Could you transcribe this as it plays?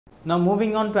Now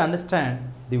moving on to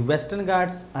understand the Western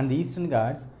Ghats and the Eastern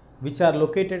Ghats, which are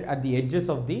located at the edges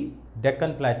of the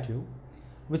Deccan Plateau,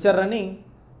 which are running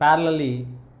parallelly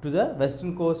to the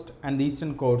western coast and the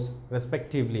eastern coast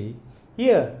respectively.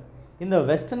 Here in the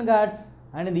Western Ghats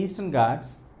and in the Eastern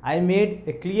Ghats, I made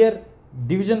a clear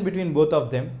division between both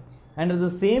of them, and at the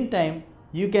same time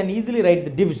you can easily write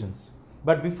the divisions.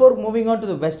 But before moving on to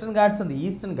the Western Ghats and the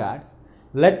Eastern Ghats,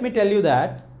 let me tell you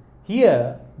that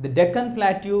here the Deccan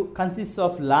Plateau consists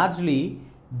of largely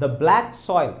the black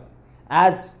soil.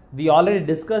 As we already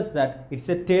discussed that it's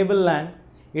a tableland,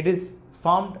 it is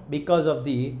formed because of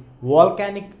the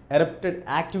volcanic erupted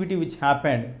activity which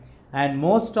happened, and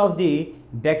most of the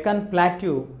Deccan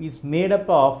Plateau is made up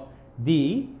of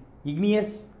the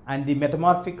igneous and the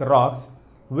metamorphic rocks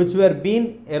which were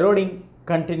being eroding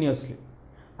continuously.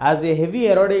 As a heavy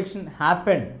erosion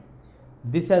happened,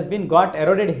 this has been got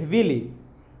eroded heavily,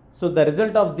 so the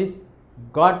result of this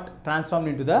got transformed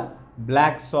into the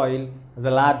black soil as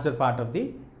a larger part of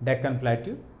the Deccan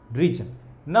Plateau region.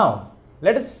 Now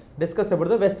let us discuss about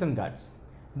the Western Ghats.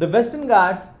 The Western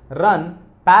Ghats run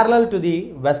parallel to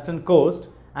the western coast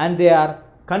and they are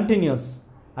continuous.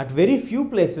 At very few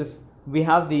places we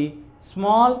have the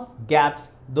small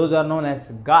gaps, those are known as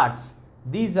ghats.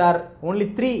 These are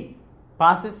only three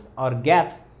passes or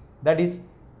gaps, that is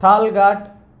Thal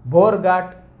Ghat, Bhor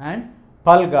Ghat and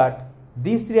Pal Ghat.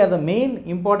 These three are the main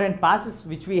important passes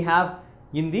which we have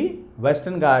in the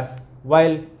Western Ghats,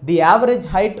 while the average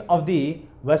height of the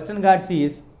Western Ghats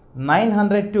is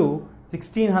 900 to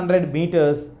 1600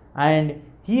 meters, and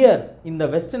here in the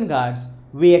Western Ghats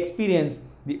we experience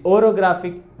the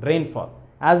orographic rainfall.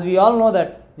 As we all know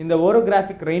that in the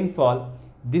orographic rainfall,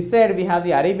 this side we have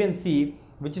the Arabian Sea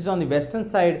which is on the western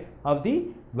side of the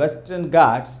Western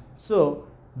Ghats. So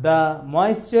the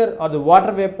moisture or the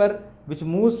water vapor which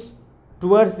moves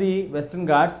towards the Western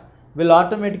Ghats will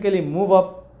automatically move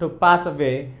up to pass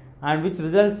away, and which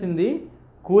results in the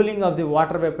cooling of the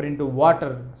water vapor into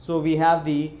water. So we have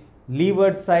the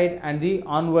leeward side and the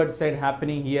onward side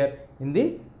happening here in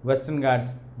the Western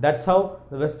Ghats. That's how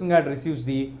the Western Ghats receives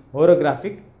the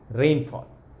orographic rainfall.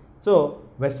 So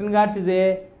Western Ghats is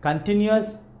a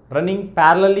continuous running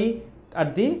parallelly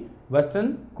at the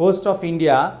western coast of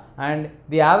India, and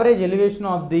the average elevation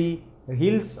of the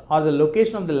hills or the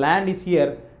location of the land is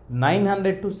here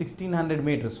 900 to 1600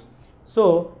 meters.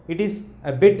 So it is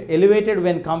a bit elevated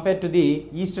when compared to the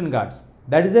Eastern Ghats.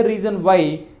 That is the reason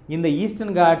why in the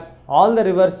Eastern Ghats all the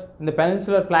rivers in the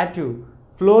peninsular plateau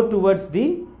flow towards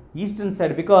the eastern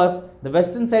side, because the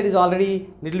western side is already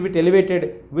little bit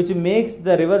elevated, which makes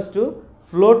the rivers to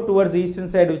flow towards the eastern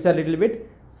side, which are little bit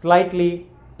slightly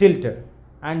tilted.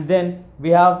 And then we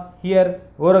have here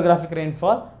orographic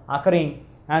rainfall occurring.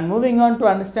 And moving on to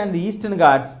understand the Eastern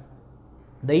Ghats,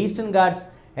 the Eastern Ghats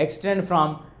extend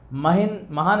from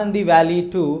Mahanandi Valley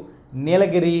to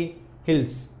Nilagiri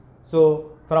Hills.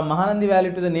 So from Mahanandi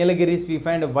Valley to the Nilagiris we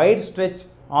find a wide stretch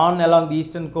on along the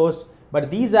eastern coast,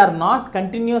 but these are not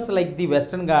continuous like the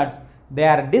Western Ghats. They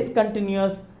are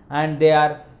discontinuous and they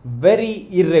are very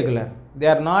irregular. They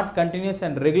are not continuous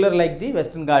and regular like the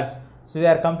Western Ghats. So they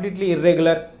are completely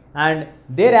irregular, and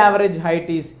their average height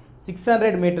is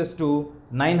 600 meters to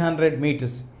 900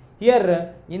 meters.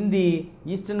 Here in the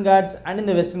Eastern Ghats and in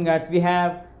the Western Ghats we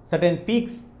have certain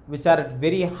peaks which are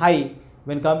very high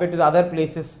when compared to the other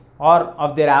places or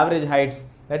of their average heights.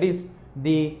 That is,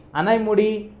 the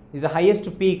Anaimudi is the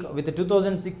highest peak with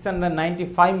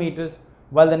 2695 meters,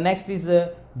 while the next is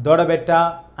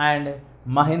Dodabetta and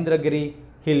Mahendragiri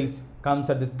Hills comes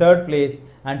at the third place.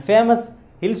 And famous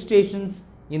hill stations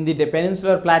in the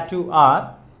peninsular plateau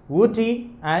are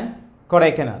Ooty and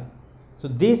Kodaikanal. So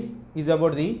this is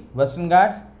about the Western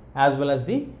Ghats as well as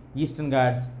the Eastern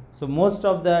Ghats. So most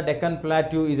of the Deccan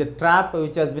Plateau is a trap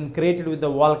which has been created with the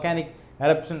volcanic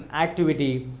eruption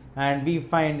activity, and we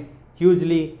find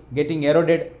hugely getting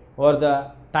eroded over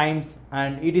the times,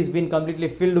 and it is been completely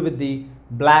filled with the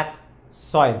black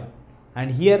soil.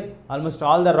 And here almost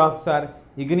all the rocks are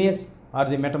igneous or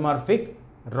the metamorphic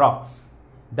rocks.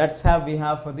 That's how we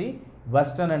have for the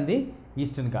Western and the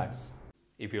Eastern Ghats.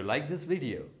 If you like this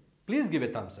video, please give a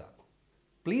thumbs up.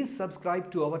 Please subscribe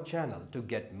to our channel to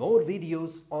get more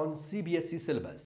videos on CBSE syllabus.